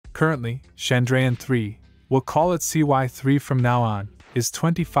Currently, Chandrayaan 3, we'll call it CY3 from now on, is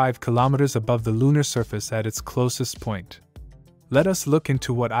 25 kilometers above the lunar surface at its closest point. Let us look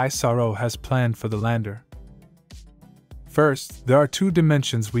into what ISRO has planned for the lander. First, there are two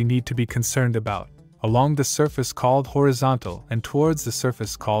dimensions we need to be concerned about, along the surface called horizontal and towards the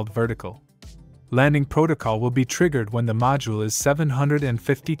surface called vertical. Landing protocol will be triggered when the module is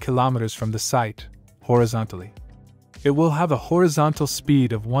 750 kilometers from the site, horizontally. It will have a horizontal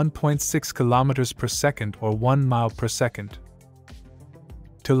speed of 1.6 kilometers per second or 1 mile per second.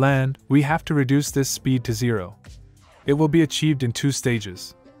 To land, we have to reduce this speed to 0. It will be achieved in two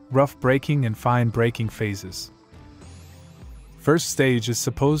stages, rough braking and fine braking phases. First stage is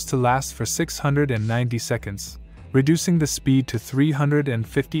supposed to last for 690 seconds, reducing the speed to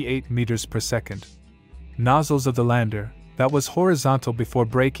 358 meters per second. Nozzles of the lander, that was horizontal before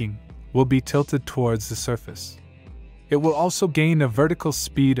braking, will be tilted towards the surface. It will also gain a vertical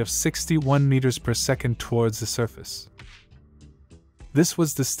speed of 61 meters per second towards the surface. This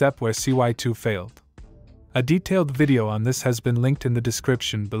was the step where CY2 failed. A detailed video on this has been linked in the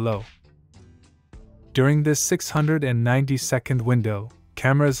description below. During this 690-second window,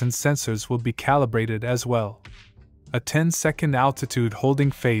 cameras and sensors will be calibrated as well. A 10-second altitude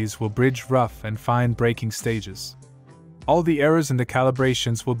holding phase will bridge rough and fine braking stages. All the errors in the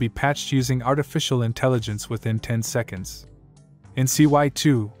calibrations will be patched using artificial intelligence within 10 seconds. In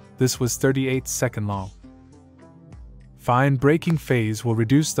CY2, this was 38 seconds long. Fine braking phase will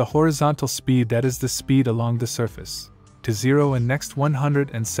reduce the horizontal speed, that is the speed along the surface, to 0 in next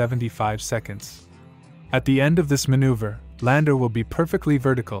 175 seconds. At the end of this maneuver, lander will be perfectly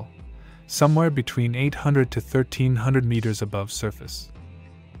vertical, somewhere between 800 to 1300 meters above surface.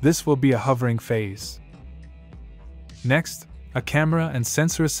 This will be a hovering phase. Next, a camera and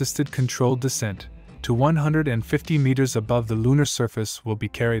sensor-assisted controlled descent to 150 meters above the lunar surface will be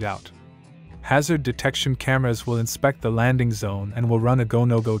carried out. Hazard detection cameras will inspect the landing zone and will run a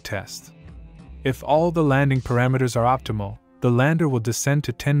go-no-go test. If all the landing parameters are optimal, the lander will descend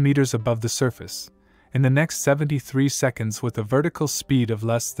to 10 meters above the surface in the next 73 seconds with a vertical speed of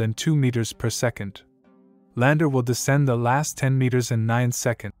less than 2 meters per second. Lander will descend the last 10 meters in 9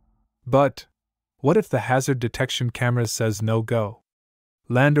 seconds. But what if the hazard detection camera says no go?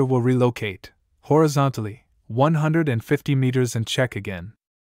 Lander will relocate horizontally 150 meters and check again.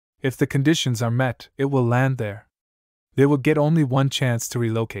 If the conditions are met, it will land there. They will get only one chance to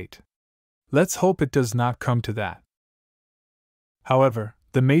relocate. Let's hope it does not come to that. However,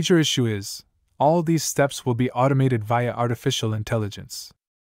 the major issue is, all these steps will be automated via artificial intelligence.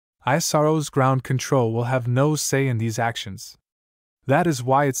 ISRO's ground control will have no say in these actions. That is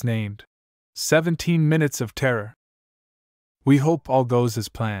why it's named 17 Minutes of Terror. We hope all goes as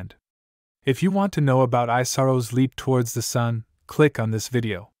planned. If you want to know about ISRO's leap towards the sun, click on this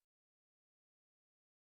video.